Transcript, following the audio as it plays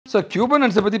So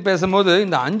Kubernetes பற்றி பேசும்போது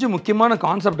இந்த 5 முக்கியமான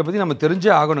கான்செப்டை பற்றி நம்ம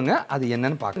தெரிஞ்சே ஆகணுங்க. அது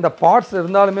என்னன்னு பார்க்க. இந்த பார்ட்ஸ்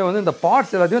இருந்தாலுமே வந்து இந்த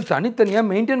பார்ட்ஸ் எல்லாத்தையும் தனித்தனியாக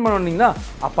மெயின்டைன் பண்ணீங்கன்னா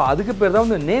அப்போ அதுக்கு பேர் தான்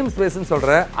வந்து நேம் ஸ்பேஸ்ன்னு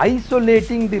சொல்கிற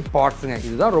ஐசோலேட்டிங் தி பார்ட்ஸுங்க.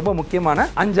 இதுதான் ரொம்ப முக்கியமான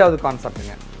 5வது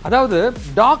கான்செப்ட்டுங்க. அதாவது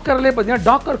டாக்கர்லேயே பார்த்தீங்கன்னா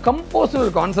டாக்கர் கம்போஸ்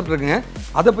ஒரு கான்செப்ட் இருக்குங்க.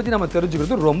 அதை பற்றி நம்ம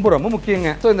தெரிஞ்சுக்கிறது ரொம்ப ரொம்ப முக்கியங்க.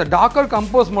 ஸோ இந்த டாக்கர்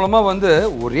கம்போஸ் மூலமாக வந்து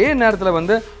ஒரே நேரத்தில்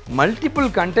வந்து மல்டிபிள்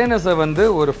கண்டெய்னர்ஸை வந்து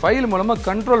ஒரு ஃபைல் மூலமாக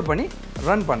கண்ட்ரோல் பண்ணி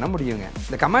ரன் பண்ண முடியுங்க.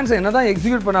 இந்த கமாண்ட்ஸை என்ன தான்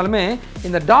எக்ஸிக்யூட் பண்ணாலுமே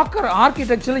இந்த டாக்கர்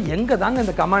ஆர்கிடெக்சரில் எங்கே தாங்க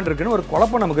இந்த கமாண்ட் இருக்குன்னு ஒரு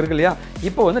குழப்பம் நமக்கு இருக்கு இல்லையா?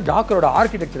 இப்போ வந்து டாக்கரோட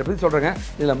ஆர்கிடெக்சரை பற்றி சொல்கிறேங்க.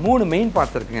 இதில் 3 மெயின்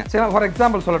பார்ட்ஸ் இருக்குங்க. சரி, ஃபார்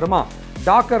எக்ஸாம்பிள் சொல்லட்டுமா?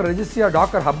 டாக்கர் ரெஜிஸ்ட்ரி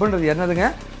டாக்கர் ஹப்ன்றது என்னதுங்க?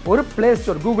 ஒரு பிளே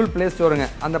ஸ்டோர், கூகுள் பிளே ஸ்டோருங்க.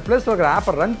 அந்த பிளே ஸ்டோர்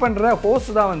ஆப்பை ரன் பண்ணுற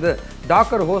ஹோஸ்ட் தான் வந்து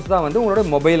டாக்கர் ஹோஸ்ட் தான் வந்து உங்களோட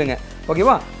மொபைலுங்க.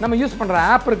 ஓகேவா? நம்ம யூஸ் பண்ணுற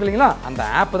ஆப் இருக்கு இல்லைங்களா, அந்த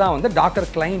ஆப் தான் வந்து டாக்கர்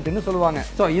கிளைண்ட்னு சொல்லுவாங்க.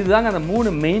 ஸோ இதுதாங்க அந்த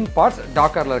 3 மெயின் பார்ட்ஸ்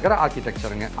டாக்கரில் இருக்கிற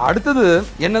ஆர்கிடெக்சருங்க. அடுத்தது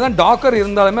என்னதான் டாக்கர்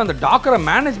இருந்தாலுமே அந்த டாக்கரை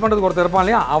மேனேஜ் பண்ணுறதுக்கு ஒருத்தர் இருப்பான்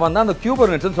இல்லையா, அவன் தான் அந்த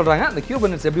Kubernetes சொல்கிறாங்க. அந்த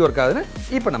Kubernetes எப்படி ஒர்க் ஆகுதுன்னு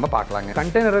இப்போ நம்ம பார்க்கலாங்க.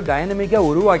 கண்டெய்னரை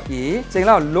டைனமிக்காக உருவாக்கி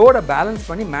சரிங்களா, லோடை பேலன்ஸ்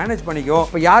பண்ணி மேனேஜ் பண்ணிக்கோ.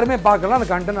 இப்போ யாருமே பார்க்கலாம், அந்த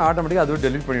கண்டெய்னர் ஆட்டோமேட்டிக்காக அதுவும்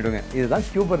டெலிட் பண்ணிவிடுங்க. இதுதான்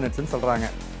Kubernetes சொல்கிறாங்க.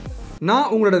 நான்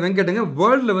உங்களோட வெங்கட்டுங்க.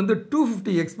 வேர்ல்டில் வந்து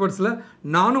 250 எக்ஸ்பர்ட்ஸில்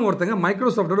நானும் ஒருத்தங்க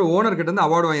மைக்ரோசாஃப்டோட ஓனர் கிட்ட இருந்து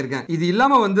அவார்டு வாங்கியிருக்கேன். இது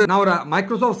இல்லாமல் வந்து நான் ஒரு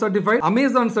Microsoft certified,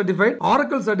 Amazon certified,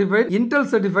 Oracle certified, Intel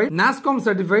certified, NASSCOM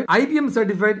certified, IBM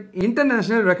certified,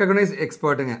 international recognise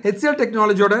எக்ஸ்பர்ட்டுங்க. HCL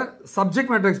டெக்னாலஜியோட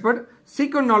subject matter expert,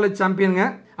 சீக்வென்ட் knowledge சாம்பியனுங்க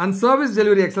and service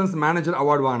delivery excellence manager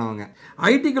award வாங்கினவங்க.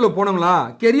 ஐடிக்குள்ள போனவங்களா,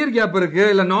 கெரியர் கேப் இருக்கு,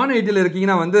 இல்லை நான் ஐடியில்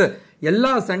இருக்கீங்கன்னா வந்து எல்லா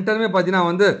சென்டருமே பார்த்தீங்கன்னா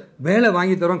வந்து வேலை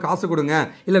வாங்கி தருவோம், காசு கொடுங்க,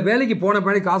 இல்லை வேலைக்கு போன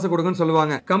பின்னாடி காசு கொடுங்கன்னு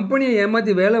சொல்லுவாங்க. கம்பெனியை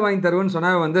ஏமாற்றி வேலை வாங்கி தருவேன்னு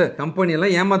சொன்னா வந்து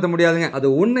கம்பெனியெல்லாம் ஏமாற்ற முடியாதுங்க. அது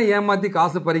உன்னை ஏமாற்றி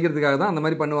காசு பறிக்கிறதுக்காக தான் அந்த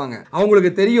மாதிரி பண்ணுவாங்க.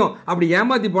 அவங்களுக்கு தெரியும் அப்படி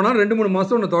ஏமாற்றி போனால் 2-3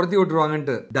 மாதம் உன்னை துரத்தி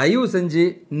விட்டுருவாங்கன்ட்டு. தயவு செஞ்சு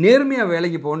நேர்மையாக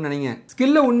வேலைக்கு போகணும்னு நினைங்க.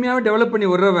 ஸ்கில்லை உண்மையாகவே டெவலப் பண்ணி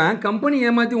விடுறவன் கம்பெனி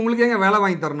ஏமாற்றி உங்களுக்கு எங்க வேலை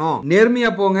வாங்கி தரணும்?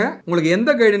 நேர்மையாக போங்க. உங்களுக்கு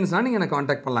எந்த கைடன்ஸ்னா நீங்கள் என்னை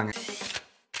கான்டாக்ட் பண்ணலாங்க.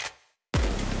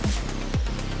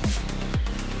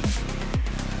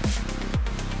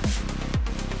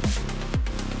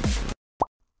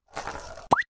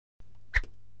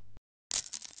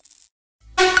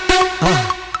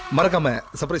 மறக்காம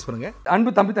சர்ப்ரைஸ் பண்ணுங்க. அன்பு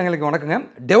தம்பி தங்களுக்கு வணக்கங்க.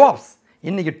 DevOps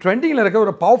இன்னைக்கு ட்ரெண்டிங்கில் இருக்க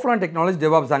ஒரு பவர்ஃபுல்லான டெக்னாலஜி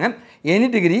DevOps தாங்க. Any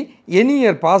degree any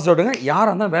year pass அவுட்டுங்க, யாராக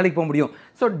இருந்தாலும் வேலைக்கு போக முடியும்.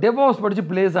 ஸோ DevOps படித்து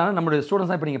பிளேஸ் ஆன நம்மளுடைய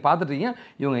ஸ்டூடெண்ட்ஸ் இப்போ நீங்கள் பார்த்துட்டு இருக்கீங்க.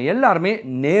 இவங்க எல்லாருமே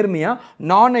நேர்மையாக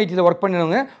நான் ஐடியில் ஒர்க்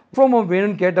பண்ணிடுவங்க, ஃப்ரம் ஹோம்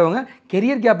வேணும்னு கேட்டவங்க,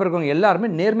 கெரியர் கேப் இருக்கவங்க எல்லாருமே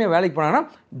நேர்மையாக வேலைக்கு போனாங்கன்னா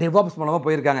DevOps மூலமாக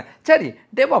போயிருக்காங்க. சரி,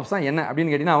 DevOps தான் என்ன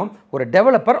அப்படின்னு கேட்டிங்கன்னா ஒரு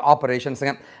டெவலப்பர்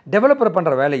ஆப்ரேஷன்ஸுங்க. டெவலப்பர்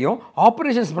பண்ணுற வேலையும்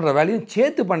ஆப்ரேஷன்ஸ் பண்ணுற வேலையும்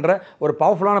சேர்த்து பண்ணுற ஒரு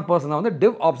பவர்ஃபுல்லான பர்சன் தான் வந்து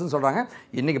DevOpsன்னு சொல்கிறாங்க.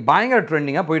 இன்றைக்கி பயங்கர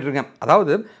ட்ரெண்டிங்காக போயிட்டுருக்கேன்.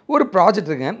 அதாவது ஒரு ப்ராஜெக்ட்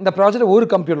இருக்குங்க, இந்த ப்ராஜெக்டை ஒரு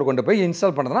கம்ப்யூட்டரில் கொண்டு போய்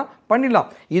இன்ஸ்டால் பண்ணுறதுனா பண்ணிடலாம்.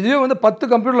 இதுவே வந்து 10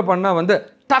 கம்ப்யூட்டரில் பண்ணால் வந்து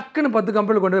டக்குன்னு 10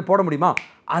 கம்ப்யூட்டர் கொண்டு போய் போட முடியுமா?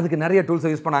 அதுக்கு நிறைய டூல்ஸை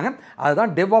யூஸ் பண்ணாங்க.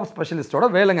 அதுதான் DevOps ஸ்பெஷலிஸ்ட்டோட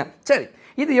வேலைங்க. சரி,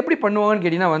 இது எப்படி பண்ணுவாங்கன்னு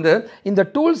கேட்டிங்கன்னா வந்து இந்த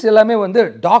டூல்ஸ் எல்லாமே வந்து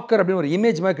டாக்கர் அப்படின்னு ஒரு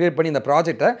இமேஜ் மாதிரி கிரியேட் பண்ணி இந்த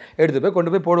ப்ராஜெக்டை எடுத்து போய்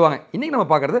கொண்டு போய் போடுவாங்க. இன்றைக்கி நம்ம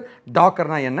பார்க்குறது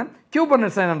டாக்கர்னா என்ன,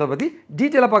 Kubernetes என்னன்றதை பற்றி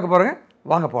டீட்டெயிலாக பார்க்க போகிறோங்க.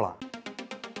 வாங்க போகலாம்.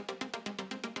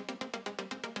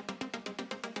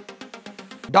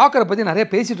 டாக்கரை பற்றி நிறைய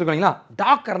பேசிகிட்டு இருக்கீங்களா?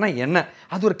 டாக்கர்னா என்ன?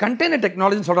 அது ஒரு கண்டெய்னர்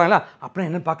டெக்னாலஜின்னு சொல்கிறாங்களா? அப்படின்னா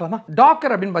என்னன்னு பார்க்கலாமா?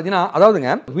 டாக்கர் அப்படின்னு பார்த்தீங்கன்னா அதாவதுங்க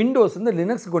விண்டோஸ் வந்து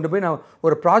லினக்ஸ் கொண்டு போய் நான்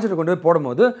ஒரு ப்ராஜெக்ட் கொண்டு போய்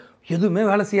போடும்போது எதுவுமே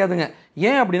வேலை செய்யாதுங்க.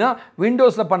 ஏன் அப்படின்னா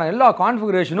விண்டோஸில் பண்ண எல்லா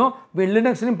கான்ஃபிகரேஷனும்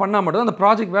லினக்ஸ்லையும் பண்ணால் மட்டும் அந்த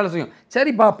ப்ராஜெக்ட் வேலை செய்யும்.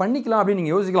 சரிப்பா பண்ணிக்கலாம் அப்படின்னு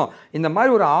நீங்கள் யோசிக்கலாம். இந்த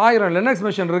மாதிரி ஒரு 1000 லினக்ஸ்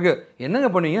மிஷின் இருக்குது, என்னங்க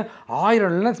பண்ணுவீங்க?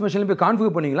 1000 லினக்ஸ் மிஷினில் போய்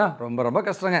கான்ஃபிகர் பண்ணிங்களா? ரொம்ப ரொம்ப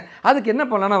கஷ்டங்க. அதுக்கு என்ன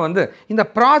பண்ணலான்னா வந்து இந்த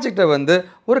ப்ராஜெக்டை வந்து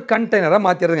ஒரு கண்டெய்னராக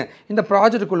மாற்றிடுதுங்க. இந்த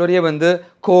ப்ராஜெக்டுக்குள்ளேயே வந்து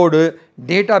கோடு,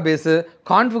 டேட்டா பேஸு,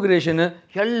 கான்ஃபிகரேஷனு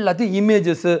எல்லாத்தையும்,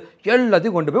 இமேஜஸ்ஸு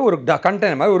எல்லாத்தையும் கொண்டு போய் ஒரு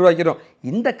கண்டெய்னர் மாதிரி உருவாக்கிடும்.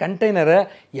 இந்த கண்டெய்னரை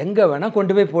எங்கே வேணால்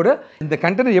கொண்டு போய் போடு. இந்த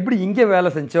கண்டெய்னர் எப்படி இங்கே வேலை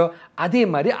செஞ்சோ அதே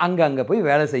மாதிரி அங்கே போய்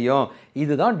வேலை செய்யும்.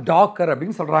 இதுதான் டாக்கர்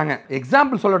அப்படின்னு சொல்கிறாங்க.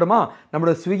 எக்ஸாம்பிள் சொல்லட்டுமா?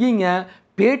 நம்மளோட ஸ்விக்கிங்க,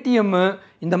 பேடிஎம்மு,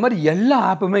 இந்த மாதிரி எல்லா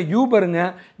ஆப்புமே, யூபருங்க,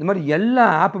 இந்த மாதிரி எல்லா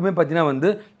ஆப்புமே பார்த்தீங்கன்னா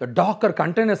வந்து இந்த டாக்கர்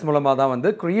கண்டெய்னர்ஸ் மூலமாக தான்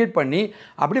வந்து க்ரியேட் பண்ணி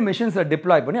அப்படியே மிஷின்ஸை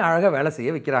டிப்ளாய் பண்ணி அழகாக வேலை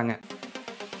செய்ய வைக்கிறாங்க.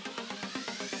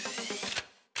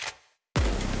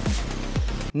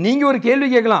 நீங்கள் ஒரு கேள்வி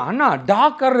கேட்கலாம், அண்ணா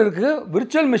டாக்கர் இருக்குது,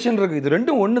 விர்ச்சுவல் மிஷின் இருக்குது, இது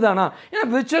ரெண்டும் ஒன்று தானா? ஏன்னா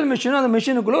விர்ச்சுவல் மிஷினும் அந்த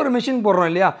மிஷினுக்குள்ளே ஒரு மிஷின் போடுறோம்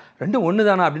இல்லையா, ரெண்டும் ஒன்று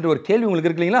தானா அப்படின்ற ஒரு கேள்வி உங்களுக்கு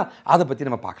இருக்கு இல்லைங்களா? அதை பற்றி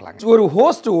நம்ம பார்க்கலாங்க. ஒரு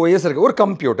ஹோஸ்ட் OS இருக்குது, ஒரு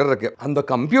கம்ப்யூட்டர் இருக்குது. அந்த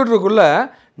கம்ப்யூட்டருக்குள்ளே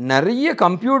நிறைய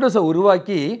கம்ப்யூட்டர்ஸை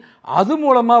உருவாக்கி அது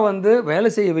மூலமாக வந்து வேலை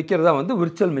செய்ய வைக்கிறதா வந்து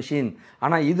விர்ச்சுவல் மிஷின்.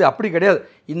 ஆனால் இது அப்படி கிடையாது.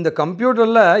 இந்த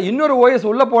கம்ப்யூட்டரில் இன்னொரு OS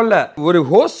உள்ள போடல, ஒரு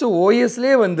ஹோஸ்ட்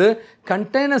OSலேயே வந்து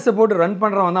கண்டெய்னர்ஸை போட்டு ரன்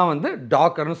பண்ணுறவன் தான் வந்து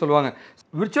டாக்கர்னு சொல்லுவாங்க.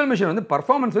 விர்ச்சுவல் மிஷின் வந்து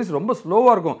பர்ஃபார்மன்ஸ் வைஸ் ரொம்ப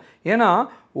ஸ்லோவாக இருக்கும். ஏன்னா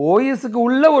OSக்கு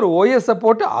உள்ள ஒரு OSஐ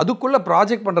போட்டு அதுக்குள்ளே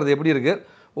ப்ராஜெக்ட் பண்ணுறது எப்படி இருக்குது,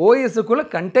 ஓஎஸ்க்குள்ளே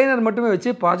கண்டெய்னர் மட்டுமே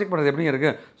வச்சு ப்ராஜெக்ட் பண்ணுறது எப்படிங்க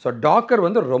இருக்குது. ஸோ டாக்கர்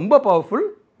வந்து ரொம்ப பவர்ஃபுல்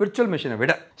விர்ச்சுவல் மிஷினை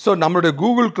விட. ஸோ நம்மளுடைய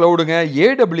கூகுள் க்ளவுடுங்க,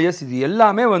 AWS இது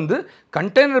எல்லாமே வந்து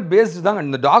கண்டெய்னர் பேஸ்டு தாங்க,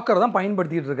 இந்த டாக்கரை தான்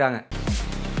பயன்படுத்திகிட்டு இருக்காங்க.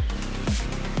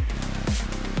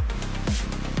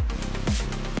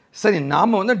 சரி,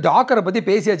 நாம் வந்து டாக்கரை பற்றி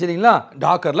பேசியாச்சு இல்லைங்களா.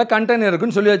 டாக்கரில் கண்டெய்னர்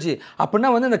இருக்குன்னு சொல்லியாச்சு. அப்படின்னா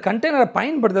வந்து இந்த கண்டெய்னரை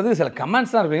பயன்படுத்துறதுக்கு சில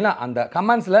கமெண்ட்ஸ்லாம் இருக்குங்களா. அந்த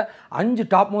கமெண்ட்ஸில் 5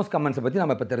 டாப் மோஸ்ட் கமெண்ட்ஸை பற்றி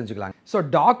நம்ம இப்போ தெரிஞ்சுக்கலாம். ஸோ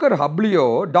டாக்கர் ஹப்லேயோ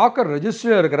டாக்கர்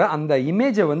ரெஜிஸ்ட்ரியில் இருக்கிற அந்த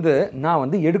இமேஜை வந்து நான்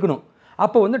வந்து எடுக்கணும்.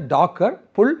 அப்போ வந்து டாக்கர்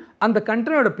புல் அந்த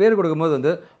கண்டெய்னரோட பேர் கொடுக்கும்போது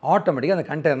வந்து ஆட்டோமேட்டிக்காக அந்த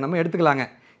கண்டெய்னர் நம்ம எடுத்துக்கலாங்க.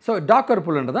 ஸோ டாக்கர்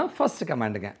புல்ன்றது தான் ஃபர்ஸ்ட்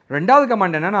கமாண்டுங்க. ரெண்டாவது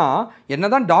கமாண்ட் என்னென்னா, என்ன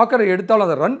தான் டாக்கரை எடுத்தாலும்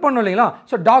அதை ரன் பண்ணும் இல்லைங்களா.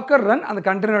 ஸோ டாக்கர் ரன் அந்த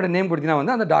கண்டெய்னரோட நேம் கொடுத்தீங்கன்னா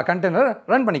வந்து அந்த கண்டெய்னர்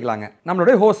ரன் பண்ணிக்கலாங்க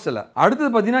நம்மளுடைய ஹோஸ்ட்டில். அடுத்தது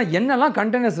பார்த்தீங்கன்னா என்னெல்லாம்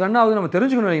கண்டெய்னர்ஸ் ரன் ஆகுது நம்ம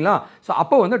தெரிஞ்சுக்கணும் இல்லைங்களா. ஸோ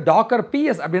அப்போ வந்து டாக்கர்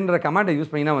PS அப்படின்ற கமாண்டை யூஸ்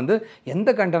பண்ணிங்கன்னா வந்து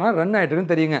எந்த கண்டெய்னர் ரன் ஆகிட்டு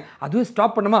இருக்குன்னு தெரியுங்க. அதுவும்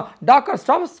ஸ்டாப் பண்ணுமா, டாக்கர்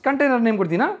ஸ்டாப்ஸ் கண்டெய்னர் நேம்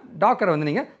கொடுத்தீங்கன்னா டாக்கரை வந்து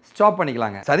நீங்கள் ஸ்டாப்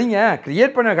பண்ணிக்கலாங்க. சரிங்க,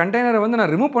 கிரியேட் பண்ண கண்டெய்னரை வந்து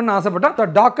நான் ரிமூவ் பண்ண ஆசைப்பட்டா so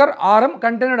Docker RM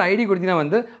container ID கொடுத்தீங்கன்னா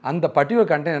வந்து அந்த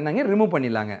பர்டிகுலர் கண்டெய்னர் நீங்கள் ரிமூவ்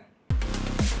பண்ணிடலாங்க.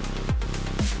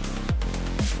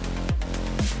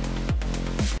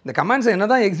 இந்த கமாண்ட்ஸை என்ன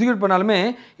தான் எக்ஸிக்யூட் பண்ணாலுமே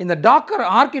இந்த டாக்கர்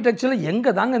ஆர்கிடெக்சரில்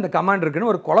எங்கே தாங்க இந்த கமாண்ட்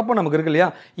இருக்குன்னு ஒரு குழப்பம் நமக்கு இருக்கு இல்லையா.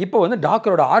 இப்போ வந்து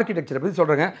டாக்கரோட ஆர்கிடெக்சரை பற்றி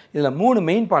சொல்கிறேங்க. இதில் 3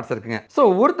 மெயின் பார்ட்ஸ் இருக்குங்க. ஸோ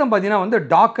ஒருத்தன் பார்த்தீங்கன்னா வந்து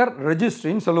டாக்கர்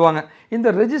ரெஜிஸ்ட்ரின்னு சொல்லுவாங்க. இந்த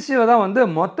ரெஜிஸ்ட்ரியில் தான் வந்து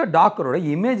மொத்த டாக்கரோட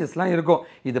இமேஜஸ்லாம் இருக்கும்.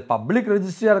 இது பப்ளிக்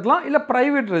ரெஜிஸ்ட்ரியாக இருக்கலாம், இல்லை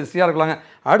ப்ரைவேட் ரெஜிஸ்ட்ரியாக இருக்கலாங்க.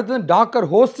 அடுத்தது டாக்கர்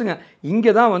ஹோஸ்ட்டுங்க.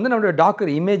 இங்கே தான் வந்து நம்மளுடைய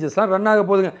டாக்கர் இமேஜஸ்லாம் ரன் ஆக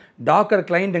போகுதுங்க. டாக்கர்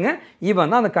கிளைண்ட்டுங்க,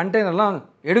 இவன் தான் அந்த கண்டெய்னர்லாம்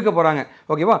எடுக்க போகிறாங்க.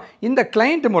 ஓகேவா. இந்த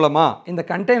கிளைண்ட் மூலமாக இந்த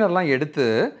கண்டெய்னர்லாம் எடுத்து,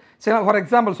 சரி ஃபார்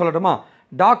எக்ஸாம்பிள் சொல்லட்டுமா,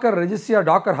 டாக்கர் ரெஜிஸ்ட்ரியா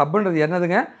டாக்கர் ஹப்ன்றது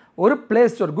என்னதுங்க, ஒரு ப்ளே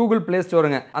ஸ்டோர், கூகுள் ப்ளே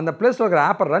ஸ்டோருங்க. அந்த ப்ளே ஸ்டோர் இருக்கிற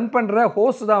ஆப்பை ரன் பண்ணுற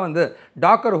ஹோஸ்ட் தான் வந்து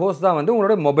டாக்கர் ஹோஸ்ட் தான் வந்து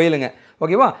உங்களோட மொபைலுங்க.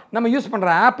 ஓகேவா. நம்ம யூஸ்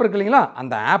பண்ணுற ஆப் இருக்கு இல்லைங்களா,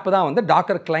 அந்த ஆப் தான் வந்து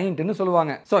டாக்கர் கிளைண்ட்னு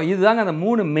சொல்லுவாங்க. ஸோ இதுதாங்க அந்த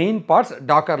 3 மெயின் பார்ட்ஸ்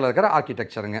டாக்கரில் இருக்கிற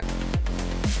ஆர்கிடெக்சருங்க.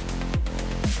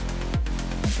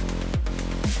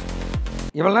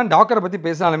 இவெல்லாம் டாக்கரை பற்றி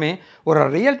பேசினாலுமே ஒரு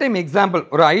ரியல் டைம் எக்ஸாம்பிள்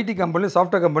ஒரு ஐடி கம்பெனியும்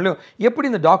சாஃப்ட்வேர் கம்பெனியும் எப்படி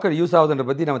இந்த டாக்கர் யூஸ் ஆகுதுன்ற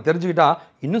பற்றி நம்ம தெரிஞ்சுக்கிட்டா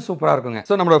இன்னும் சூப்பராக இருக்குங்க.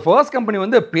 ஸோ நம்மளோட ஃபர்ஸ்ட் கம்பெனி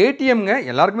வந்து பேடிஎம்ங்க.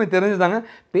 எல்லாருக்குமே தெரிஞ்சுதாங்க.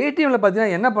 பேடிஎம்மில்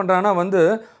பார்த்தீங்கன்னா என்ன பண்ணுறாங்கன்னா வந்து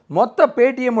மொத்த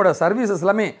பேடிஎம்மோட சர்வீசஸ்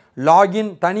எல்லாமே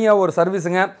லாகின் தனியாக ஒரு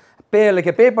சர்வீஸுங்க, பே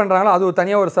பண்ணுறாங்களோ அது ஒரு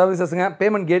தனியாக ஒரு சர்வீசஸுங்க,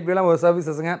 பேமெண்ட் கேட்வேலாம் ஒரு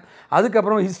சர்வீசஸுங்க,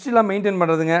 அதுக்கப்புறம் ஹிஸ்ட்ரிலாம் மெயின்டைன்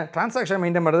பண்ணுறதுங்க, ட்ரான்சாக்ஷன்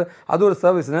மெயின்டைன் பண்ணுறது அது ஒரு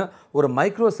சர்வீஸ்னு ஒரு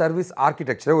மைக்ரோ சர்வீஸ்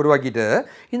ஆர்கிடெக்சரை உருவாக்கிட்டு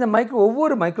இந்த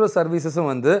ஒவ்வொரு மைக்ரோ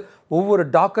சர்வீசஸும் வந்து ஒவ்வொரு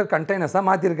டாக்கர் கண்டெய்னர்ஸாக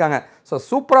மாற்றிருக்காங்க. ஸோ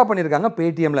சூப்பராக பண்ணியிருக்காங்க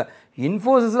பேடிஎம்மில்.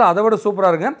 இன்ஃபோசிஸில் அதை விட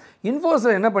சூப்பராக இருக்குங்க.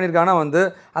 இன்ஃபோசிஸில் என்ன பண்ணியிருக்காங்கன்னா வந்து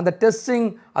அந்த டெஸ்டிங்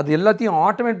அது எல்லாத்தையும்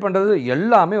ஆட்டோமேட் பண்ணுறது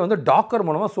எல்லாமே வந்து டாக்கர்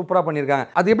மூலமாக சூப்பராக பண்ணியிருக்காங்க.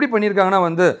 அது எப்படி பண்ணியிருக்காங்கன்னா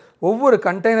வந்து ஒவ்வொரு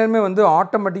கண்டெய்னருமே வந்து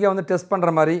ஆட்டோமேட்டிக்காக வந்து டெஸ்ட்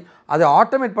பண்ணுற மாதிரி அதை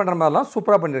ஆட்டோமேட் பண்ணுற மாதிரிலாம்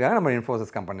சூப்பராக பண்ணியிருக்காங்க நம்ம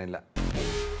இன்ஃபோசிஸ் கம்பெனியில்.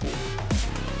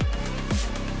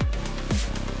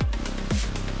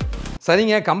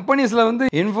 சரிங்க, கம்பெனிஸில் வந்து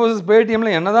இன்ஃபோசிஸ்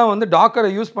பேடிஎம்மில் என்ன தான் வந்து டாக்கரை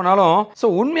யூஸ் பண்ணாலும் ஸோ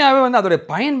உண்மையாகவே வந்து அதோடைய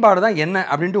பயன்பாடு தான் என்ன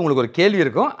அப்படின்ட்டு உங்களுக்கு ஒரு கேள்வி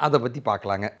இருக்கும். அதை பற்றி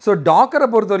பார்க்கலாங்க. ஸோ டாக்கரை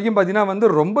பொறுத்த வரைக்கும் பார்த்தீங்கன்னா வந்து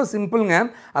ரொம்ப சிம்பிளுங்க.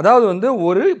 அதாவது வந்து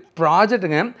ஒரு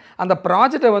ப்ராஜெக்ட்டுங்க, அந்த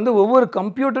ப்ராஜெக்டை வந்து ஒவ்வொரு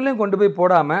கம்ப்யூட்டர்லையும் கொண்டு போய்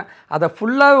போடாமல் அதை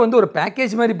ஃபுல்லாகவே வந்து ஒரு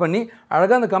பேக்கேஜ் மாதிரி பண்ணி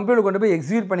அழகாக அந்த கம்ப்யூட்டர் கொண்டு போய்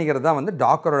எக்ஸிக்யூட் பண்ணிக்கிறது தான் வந்து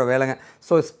டாக்கரோட வேலைங்க.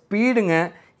 ஸோ ஸ்பீடுங்க,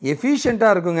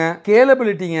 எஃபிஷியண்ட்டாக இருக்குங்க,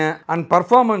 ஸ்கேலபிலிட்டிங்க அண்ட்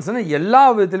பர்ஃபார்மன்ஸ்னு எல்லா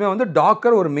விதத்துலையுமே வந்து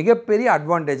டாக்கர் ஒரு மிகப்பெரிய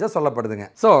அட்வான்டேஜாக சொல்லப்படுதுங்க.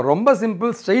 ஸோ ரொம்ப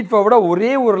சிம்பிள் ஸ்ட்ரெயிட் ஃபார்வர்டாக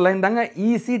ஒரே ஒரு லைன் தாங்க,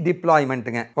 ஈஸி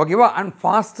டிப்ளாய்மெண்ட்டுங்க. ஓகேவா. And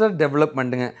pastor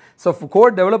டெவலப்மெண்ட்டுங்க. So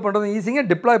code develop பண்ணுறது ஈஸிங்க,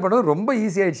 டிப்ளாய் பண்ணுறது ரொம்ப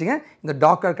ஈஸி ஆகிடுச்சிங்க இந்த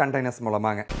டாக்கர் கண்டெய்னர்ஸ்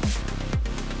மூலமாங்க.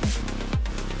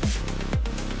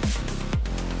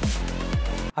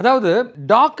 அதாவது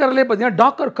டாக்கர்லேயே பார்த்தீங்கன்னா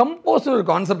டாக்கர் கம்போஸ் ஒரு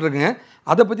கான்செப்ட் இருக்குங்க.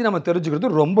 அதை பற்றி நம்ம தெரிஞ்சுக்கிறது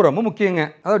ரொம்ப ரொம்ப முக்கியங்க.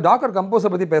 அதாவது டாக்கர் கம்போஸை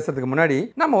பற்றி பேசுறதுக்கு முன்னாடி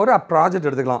நம்ம ஒரு ப்ராஜெக்ட்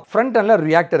எடுத்துக்கலாம். ஃப்ரண்ட் எண்டில்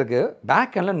ரியாக்ட் இருக்குது,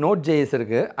 பேக் எண்டில் Node.js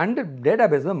இருக்குது, அண்டு டேட்டா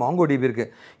பேஸில் MongoDB இருக்குது.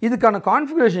 இதுக்கான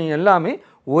கான்ஃபிகரேஷன் எல்லாமே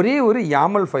ஒரே ஒரு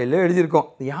YAML ஃபைலில் எழுதியிருக்கோம்.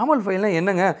 YAML ஃபைல்னால்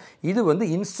என்னங்க, இது வந்து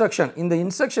இன்ஸ்ட்ரக்ஷன். இந்த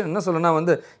இன்ஸ்ட்ரக்ஷன் என்ன சொல்லணும்னா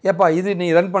வந்து ஏப்பா இது நீ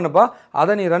ரன் பண்ணுப்பா,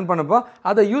 அதை நீ ரன் பண்ணுப்பா,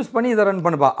 அதை யூஸ் பண்ணி இதை ரன்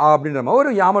பண்ணுப்பா அப்படின்ற மாதிரி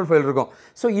ஒரு YAML ஃபைல் இருக்கும்.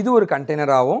 ஸோ இது ஒரு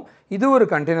கண்டெய்னராகவும் இது ஒரு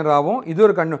கண்டெய்னராகவும் இது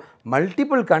ஒரு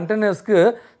மல்டிபிள் கண்டெய்னர்ஸ்க்கு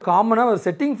காமனாக ஒரு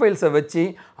செட்டிங் ஃபைல்ஸை வச்சு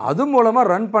அது மூலமாக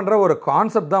ரன் பண்ணுற ஒரு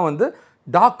கான்செப்ட் தான் வந்து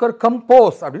டாக்கர்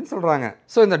கம்போஸ் அப்படின்னு சொல்கிறாங்க.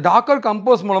 ஸோ இந்த டாக்கர்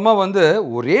கம்போஸ் மூலமாக வந்து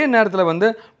ஒரே நேரத்தில் வந்து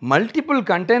மல்டிபிள்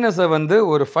கண்டெய்னர்ஸை வந்து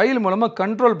ஒரு ஃபைல் மூலமாக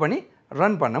கண்ட்ரோல் பண்ணி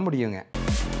ரன் பண்ண முடியுங்க.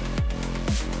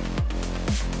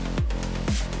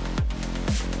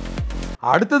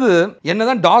 அடுத்தது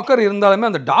என்னதான் டாக்கர் இருந்தாலுமே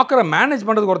அந்த டாக்கரை மேனேஜ்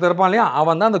பண்றதுக்கு ஒருத்தர் இருப்பான் இல்லையா,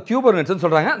 அவன் தான் அந்த குபர்னெட்ஸ்னு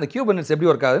சொல்றாங்க. அந்த குபர்னெட்ஸ் எப்படி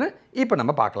ஒர்க் ஆகுதுன்னு இப்போ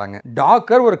நம்ம பார்க்கலாங்க.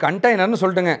 டாக்கர் ஒரு கண்டெய்னர்னு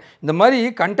சொல்லிட்டுங்க. இந்த மாதிரி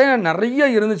கண்டெய்னர்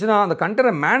நிறைய இருந்துச்சுன்னா அந்த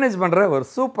கண்டெய்னர் மேனேஜ் பண்ற ஒரு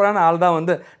சூப்பரான ஆள் தான்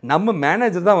வந்து நம்ம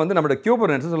மேனேஜர் தான் வந்து நம்மளோட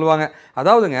குபர்னெட்ஸ் சொல்லுவாங்க.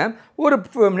 அதாவதுங்க ஒரு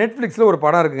நெட்ஃப்ளிக்ஸில் ஒரு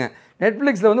படம் இருக்குங்க.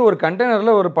 நெட்ஃப்ளிக்ஸில் வந்து ஒரு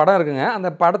கண்டெய்னரில் ஒரு படம் இருக்குங்க. அந்த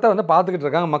படத்தை வந்து பார்த்துக்கிட்டு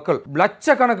இருக்காங்க மக்கள்.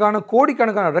 லட்சக்கணக்கான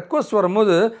கோடிக்கணக்கான ரெக்வஸ்ட்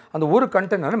வரும்போது அந்த ஒரு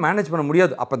கண்டெய்னரை மேனேஜ் பண்ண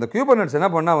முடியாது. அப்போ அந்த குபர்னெட்ஸ் என்ன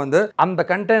பண்ணா வந்து அந்த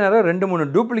கண்டெய்னரை 2-3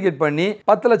 டூப்ளிகேட் பண்ணி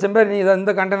 10 லட்சம் பேர் நீ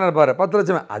இந்த கண்டெய்னர் பாரு 10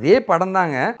 லட்சம் அதே படம்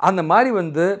தாங்க. அந்த மாதிரி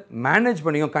வந்து மேனேஜ்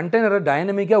பண்ணிக்கும். கண்டெய்னரை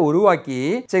டைனமிக்காக உருவாக்கி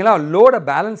சரிங்களா, லோட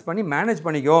பேலன்ஸ் பண்ணி மேனேஜ்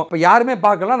பண்ணிக்கும். இப்போ யாருமே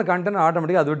பார்க்கலாம், அந்த கண்டெய்னர்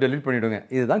ஆட்டோமேட்டிக்காக அதுவும் டெலிட் பண்ணிவிடுங்க.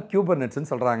 இதுதான்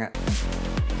குபர்னெட்ஸ்னு சொல்கிறாங்க.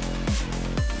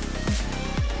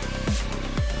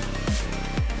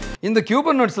 இந்த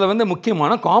குபர்னெட்ஸ்ல வந்து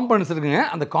முக்கியமான காம்பனன்ட்ஸ் இருக்குங்க.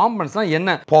 அந்த காம்பனன்ட்ஸ்லாம்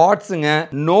என்ன? பாட்ஸுங்க,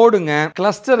 நோடுங்க,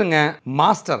 கிளஸ்டருங்க,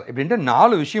 மாஸ்டர் இப்படின்ட்டு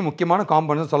 4 விஷயம் முக்கியமான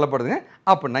காம்பனன்ட்ஸ் சொல்லப்படுதுங்க.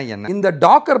 அப்படின்னா என்ன? இந்த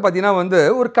டாக்கர் பார்த்தீங்கன்னா வந்து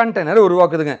ஒரு கண்டெய்னர்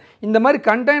உருவாக்குதுங்க. இந்த மாதிரி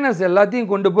கண்டெய்னர்ஸ்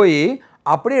எல்லாத்தையும் கொண்டு போய்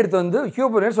அப்படியே எடுத்து வந்து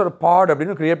குபர்னெட்ஸ் ஒரு பாட்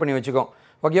அப்படின்னு கிரியேட் பண்ணி வச்சுக்கோம்.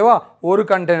 ஓகேவா? ஒரு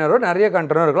கண்டெய்னரோ நிறைய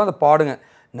கண்டெய்னர் இருக்கலாம். அந்த பாடுங்க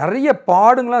நிறைய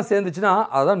பாடுங்களாம் சேர்ந்துச்சுன்னா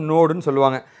அதுதான் நோடுன்னு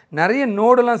சொல்லுவாங்க. நிறைய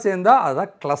நோடுலாம் சேர்ந்தா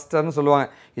அதுதான் கிளஸ்டர்னு சொல்லுவாங்க.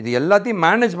 இது எல்லாத்தையும்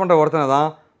மேனேஜ் பண்ணுற ஒருத்தனை தான்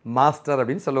மாஸ்டர்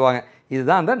அப்படின்னு சொல்லுவாங்க.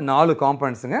 இதுதான் அந்த 4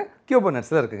 காம்பனன்ட்ஸுங்க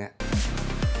குபர்னெட்ஸில் இருக்குங்க.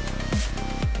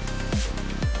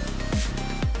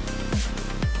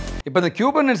 இப்போ இந்த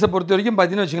குபர்னெட்ஸை பொறுத்த வரைக்கும்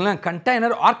பார்த்தீங்கன்னு வச்சுங்களேன்,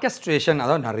 கண்டெய்னர் ஆர்கெஸ்ட்ரேஷன்,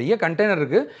 அதாவது நிறைய கண்டெய்னர்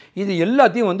இருக்குது. இது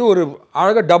எல்லாத்தையும் வந்து ஒரு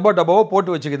அழகாக டப்பாவாக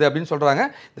போட்டு வச்சுக்குது அப்படின்னு சொல்கிறாங்க.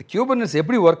 இந்த குபர்னெட்ஸ்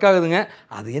எப்படி ஒர்க் ஆகுதுங்க,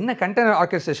 அது என்ன கண்டெய்னர்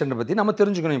ஆர்கெஸ்ட்ரேஷன் பற்றி நம்ம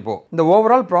தெரிஞ்சுக்கணும். இப்போது இந்த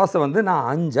ஓவரால் ப்ராசஸ் வந்து நான்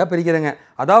 5ஆக பிரிக்கிறேங்க.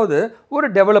 அதாவது ஒரு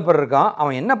டெவலப்பர் இருக்கான்,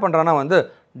 அவன் என்ன பண்ணுறான்னா வந்து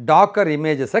டாக்கர்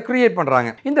இமேஜஸை கிரியேட் பண்ணுறாங்க.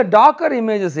 இந்த டாக்கர்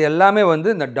இமேஜஸ் எல்லாமே வந்து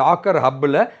இந்த டாக்கர்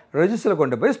ஹப்பில் ரெஜிஸ்டரில்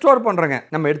கொண்டு போய் ஸ்டோர் பண்ணுறாங்க.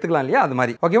 நம்ம எடுத்துக்கலாம் இல்லையா, அது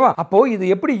மாதிரி. ஓகேவா? அப்போது இது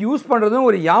எப்படி யூஸ் பண்ணுறதுன்னு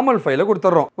ஒரு யாமல் ஃபைலை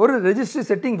கொடுத்துட்றோம், ஒரு ரெஜிஸ்ட்ரி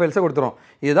செட்டிங் ஃபைல்ஸை கொடுத்துறோம்.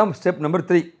 இதுதான் ஸ்டெப் நம்பர்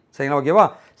 3. சரிங்களா? ஓகேவா?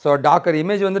 ஸோ டாக்கர்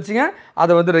இமேஜ் வந்துருச்சுங்க,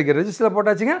 அதை வந்து ரெஜிஸ்டரில்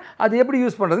போட்டாச்சுங்க. அது எப்படி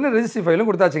யூஸ் பண்ணுறதுன்னு ரெஜிஸ்ட்ரி ஃபைலும்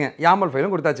கொடுத்தாச்சுங்க, யாமல்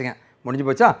ஃபைலும் கொடுத்தாச்சுங்க. முடிஞ்சு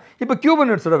போச்சா? இப்போ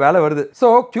குபர்னெட்ஸோட வேலை வருது. ஸோ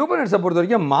குபர்னெட்ஸை பொறுத்த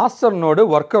வரைக்கும் மாஸ்டர் நோடு,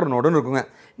 ஒர்க்கர் நோடுன்னு இருக்குங்க.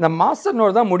 இந்த மாஸ்டர்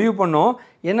நோடு தான் முடிவு பண்ணும்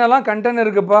என்னெல்லாம் கண்டெய்னர்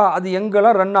இருக்குப்பா, அது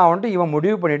எங்கெல்லாம் ரன் ஆகும்ட்டு இவன்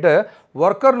முடிவு பண்ணிவிட்டு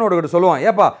ஒர்க்கர் நோடு கிட்ட சொல்லுவான்,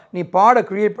 ஏப்பா நீ பாடை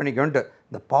க்ரியேட் பண்ணிக்கோன்ட்டு.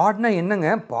 இந்த பாட்னா என்னங்க?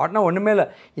 பாட்னா ஒன்றுமே இல்லை.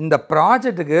 இந்த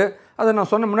ப்ராஜெக்ட்டுக்கு அதை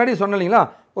நான் முன்னாடி சொன்னேன் இல்லைங்களா,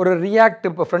 ஒரு ரியாக்ட்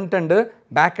இப்போ front and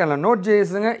back handle note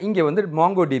ஜேஎஸ்ங்க, இங்கே வந்து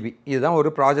MongoDB. இதுதான் ஒரு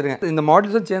ப்ராஜெக்ட்டுங்க. இந்த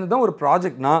மாடல்ஸும் சேர்ந்து தான் ஒரு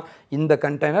ப்ராஜெக்ட்னா இந்த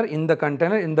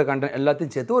கண்டெய்னர்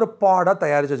எல்லாத்தையும் சேர்த்து ஒரு பாடாக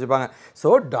தயாரித்து வச்சுப்பாங்க. ஸோ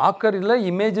டாக்கர் இல்லை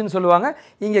இமேஜ்னு சொல்லுவாங்க,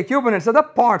 இங்கே குபர்னெட்ஸை தான்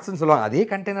பாட்ஸ்ன்னு சொல்லுவாங்க. அதே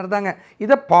கண்டெய்னர் தாங்க,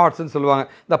 இதை பாட்ஸ்ன்னு சொல்லுவாங்க.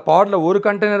 இந்த பாடில் ஒரு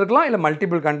கண்டெய்னர் இருக்கலாம், இல்லை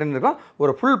மல்டிபிள் கண்டெய்னர் இருக்கலாம்.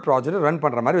 ஒரு ஃபுல் ப்ராஜெக்ட் ரன்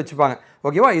பண்ணுற மாதிரி வச்சுப்பாங்க.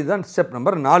 ஓகேவா? இதுதான் ஸ்டெப்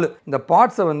நம்பர் 4. இந்த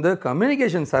பாட்ஸை வந்து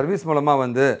கம்யூனிகேஷன் சர்வீஸ் மூலமாக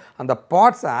வந்து அந்த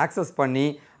பாட்ஸை ஆக்சஸ் பண்ணி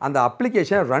அந்த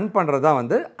அப்ளிகேஷன் ரன் பண்ணுறது தான்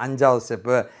வந்து 5ஆவது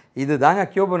ஸ்டெப்பு. இது தாங்க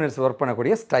குபர்னெட்ஸ் ஒர்க்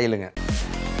பண்ணக்கூடிய ஸ்டைலுங்க.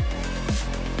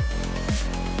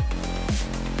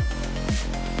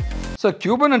 ஸோ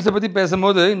குபர்னெட்ஸை பற்றி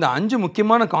பேசும்போது இந்த 5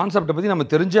 முக்கியமான கான்செப்டை பற்றி நம்ம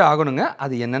தெரிஞ்சே ஆகணுங்க.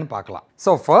 அது என்னன்னு பார்க்கலாம்.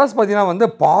 ஸோ ஃபர்ஸ்ட் பார்த்தீங்கன்னா வந்து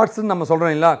பாட்ஸ்ன்னு நம்ம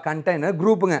சொல்கிறோம் இல்லை, கண்டெய்னர்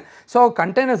குரூப்புங்க. ஸோ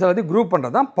கண்டெய்னர்ஸ் எல்லாத்தையும் குரூப்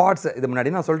பண்ணுறது தான் பாட்ஸ். இது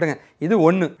முன்னாடி நான் சொல்லிட்டேங்க, இது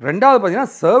 1. 2வது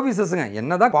பார்த்தீங்கன்னா சர்வீசஸுங்க.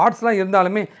 என்ன தான் பாட்ஸ்லாம்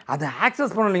இருந்தாலுமே அதை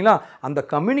ஆக்சஸ் பண்ணணும் இல்லைங்களா, அந்த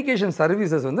கம்யூனிகேஷன்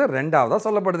சர்வீசஸ் வந்து 2வதாக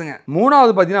சொல்லப்படுதுங்க.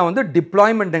 3வது பார்த்தீங்கன்னா வந்து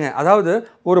டிப்ளாய்மெண்ட்டுங்க. அதாவது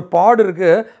ஒரு பாடு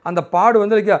இருக்குது, அந்த பாடு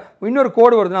வந்து இன்னொரு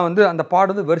கோடு வருதுன்னா வந்து அந்த பாடு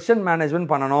வந்து வெர்ஷன்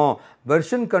மேனேஜ்மெண்ட் பண்ணணும்,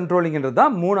 வெர்ஷன் கண்ட்ரோலிங்கிறது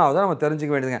தான் 3வது நம்ம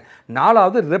தெரிஞ்சுக்க வேண்டியதுங்க.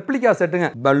 4வது ரெப்ளிகா செட்டுங்க.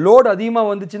 லோடு அதிகமாக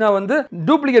வந்துச்சுன்னா வந்து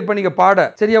டூப்ளிகேட் பண்ணிக்க பாட,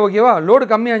 சரியா? ஓகேவா? லோடு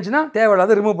கம்மியாக இருந்துச்சுன்னா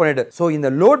தேவையில்லாத ரிமூவ் பண்ணிட்டு. ஸோ இந்த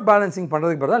லோட் பேலன்சிங்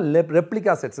பண்ணுறதுக்கு பேர் தான்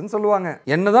ரெப்ளிகா செட்ஸ்ன்னு சொல்லுவாங்க.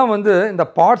 என்னதான் வந்து இந்த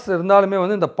பார்ட்ஸ் இருந்தாலுமே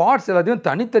வந்து இந்த பார்ட்ஸ் எல்லாத்தையும்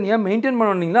தனித்தனியாக மெயின்டைன்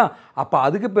பண்ணணுங்களா, அப்போ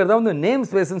அதுக்கு பேர் தான் வந்து நேம்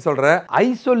ஸ்பேஸ்ன்னு சொல்கிற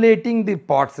ஐசோலேட்டிங் தி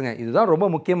பார்ட்ஸுங்க. இதுதான் ரொம்ப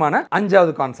முக்கியமான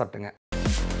 5வது கான்செப்ட்டுங்க.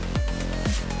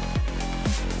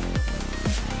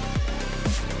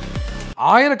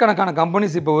 ஆயிரக்கணக்கான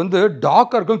கம்பெனிஸ் இப்போ வந்து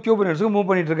டாக்கருக்கும் குபர்னெட்ஸுக்கும் மூவ்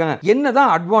பண்ணிட்டு இருக்காங்க.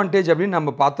 என்னதான் அட்வான்டேஜ் அப்படின்னு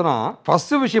நம்ம பார்த்தோம்னா,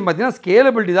 ஃபர்ஸ்ட் விஷயம் பார்த்தீங்கன்னா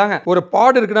ஸ்கேலபிலிட்டி தாங்க. ஒரு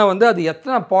பாட் இருக்குன்னா வந்து அது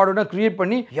எத்தனை பாடோட கிரியேட்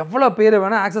பண்ணி எவ்வளோ பேரை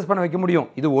வேணால் ஆக்சஸ் பண்ண வைக்க முடியும்,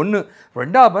 இது 1.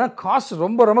 2வது காஸ்ட்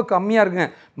ரொம்ப ரொம்ப கம்மியாக இருக்குங்க.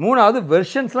 3வது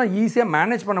வெர்ஷன்ஸ்லாம் ஈஸியாக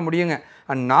மேனேஜ் பண்ண முடியுங்க.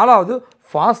 அண்ட் 4வது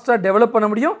ஃபாஸ்ட்டாக டெவலப் பண்ண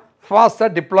முடியும், ஃபாஸ்ட்டாக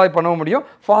டிப்ளாய் பண்ண முடியும்,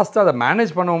 ஃபாஸ்ட்டாக அதை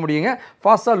மேனேஜ் பண்ண முடியுங்க,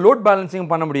 ஃபாஸ்ட்டாக லோட் பேலன்சிங்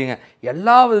பண்ண முடியுங்க.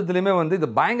 எல்லா விதத்துலையுமே வந்து இது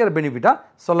பயங்கர பெனிஃபிட்டாக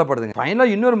சொல்லப்படுதுங்க.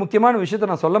 ஃபைனலாக இன்னொரு முக்கியமான விஷயத்தை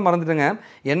நான் சொல்ல மறந்துட்டேங்க.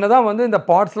 என்னதான் வந்து இந்த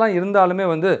பார்ட்ஸ்லாம் இருந்தாலுமே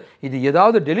வந்து இது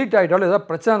ஏதாவது டெலீட் ஆகிட்டாலும் ஏதாவது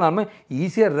பிரச்சனை இருந்தாலுமே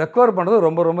ஈஸியாக ரெக்கவர் பண்ணுறது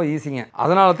ரொம்ப ரொம்ப ஈஸிங்க.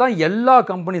 அதனால தான் எல்லா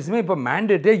கம்பெனிஸுமே இப்போ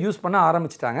மேண்டேட்டே யூஸ் பண்ண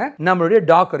ஆரம்பிச்சிட்டாங்க நம்மளுடைய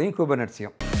டாக்கரையும்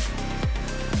குபர்னெட்ஸையும்.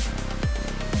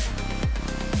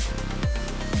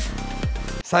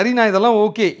 சரி நான் இதெல்லாம்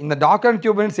ஓகே, இந்த டாக்கர் அண்ட்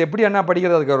கியூபர்னெட்டிஸ் எப்படி என்ன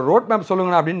படிக்கிறது, அதுக்கு ஒரு ரோட் மேப்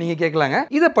சொல்லுங்க அப்படின்னு நீங்க கேட்கலாங்க.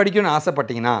 இதை படிக்கணும்னு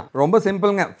ஆசைப்பட்டீங்கன்னா ரொம்ப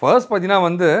சிம்பிள்ங்க. ஃபர்ஸ்ட் பார்த்தீங்கன்னா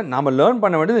வந்து நாம லேர்ன்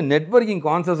பண்ண வேண்டியது நெட்வொர்க்கிங்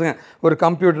கான்செப்ட்ஸுங்க. ஒரு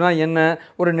கம்ப்யூட்டர்னா என்ன,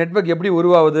 ஒரு நெட்வொர்க் எப்படி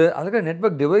உருவாகுது, அதுக்கு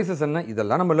நெட்வொர்க் டிவைசஸ் என்ன,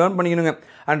 இதெல்லாம் நம்ம லேர்ன் பண்ணிக்கணுங்க.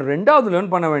 அண்ட் ரெண்டாவது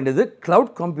லேர்ன் பண்ண வேண்டியது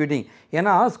கிளவுட் கம்ப்யூட்டிங்.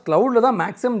 ஏன்னா கிளவுடில் தான்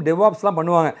மேக்ஸிமம் டெவாப்ஸ்லாம்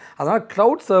பண்ணுவாங்க. அதனால்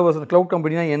கிளவுட் சர்வர்ஸ், கிளவுட்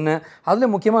கம்பெனினா என்ன,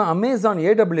 அதில் முக்கியமாக அமேசான்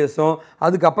ஏடபிள்யூஎஸும்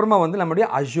அதுக்கப்புறமா வந்து நம்மளுடைய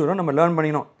அஷ்யூரும் நம்ம லேர்ன்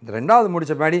பண்ணிக்கணும். இது ரெண்டாவது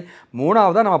முடிச்ச பின்னாடி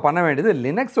மூணாவதாக நம்ம பண்ண வேண்டியது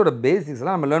லினக்ஸோட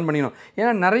பேசிக்ஸ்லாம் நம்ம லேர்ன் பண்ணிக்கணும்.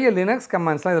 ஏன்னா நிறைய லினக்ஸ்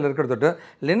கமாண்ட்ஸ்லாம் இதில் இருக்கிறது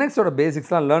லினக்ஸோட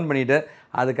பேசிக்ஸ்லாம் லேர்ன் பண்ணிவிட்டு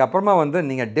அதுக்கப்புறமா வந்து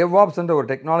நீங்கள் டெவாப்ஸ்ன்ற ஒரு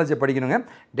டெக்னாலஜியை படிக்கணுங்க.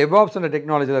 டெவாப்ஸ்ன்ற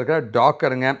டெக்னாலஜியில் இருக்கிற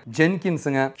டாக்கருங்க,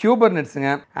 ஜென்கின்ஸுங்க,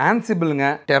 கியூபர்நெட்ஸுங்க, ஆன்சிபிளுங்க,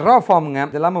 டெராஃபார்முங்க,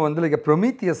 இதெல்லாமே வந்து லைக்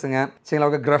ப்ரொமீத்தியஸுங்க,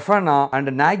 சரிங்களா, கிரஃபனா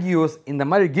அண்ட் நாகியோஸ், இந்த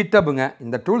மாதிரி கிட்டபுங்க,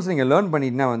 இந்த டூல்ஸ் நீங்கள் லேர்ன்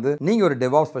பண்ணிட்டீங்கன்னா வந்து நீங்கள் ஒரு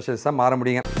டெவாப்ஸ் ஸ்பெஷலிஸ்டாக மாற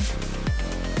முடியுங்க.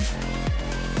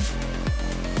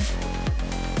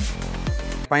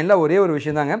 ஃபைனலாக ஒரே ஒரு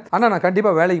விஷயம் தாங்க. ஆனால் நான்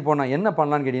கண்டிப்பாக வேலைக்கு போனால் என்ன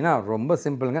பண்ணலான்னு கேட்டிங்கன்னா ரொம்ப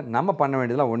சிம்பிளுங்க. நம்ம பண்ண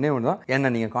வேண்டியதெல்லாம் ஒன்றே ஒன்று தான்.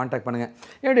 என்ன நீங்கள் காண்டாக்ட் பண்ணுங்கள்.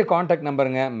 என்னுடைய contact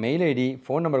நம்பருங்க, mail ID,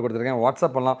 phone number கொடுத்துருக்கேன்,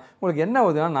 வாட்ஸ்அப் பண்ணலாம். உங்களுக்கு என்ன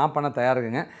உதவினா நான் பண்ண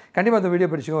தயாரிக்குங்க. கண்டிப்பாக இந்த வீடியோ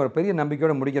பிடிச்சிங்க. ஒரு பெரிய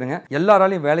நம்பிக்கையோடு முடிக்கிறேங்க.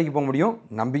 எல்லாராலையும் வேலைக்கு போக முடியும்.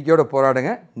 நம்பிக்கையோடு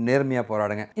போராடுங்க, நேர்மையாக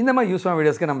போராடுங்க. இந்த மாதிரி யூஸ்ஃபுல்லான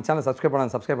வீடியோஸ்க்கு நம்ம சேனல்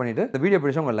சப்ஸ்கிரைப் பண்ணிட்டு இந்த வீடியோ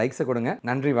பிடிச்சா உங்கள் லைக்ஸை கொடுங்க.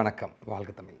 நன்றி, வணக்கம்,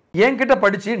 வாழ்க தமிழ். என்கிட்ட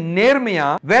படித்து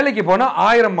நேர்மையாக வேலைக்கு போனால்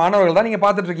 1000 மாணவர்கள் தான் நீங்கள்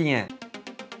பார்த்துட்டு இருக்கீங்க.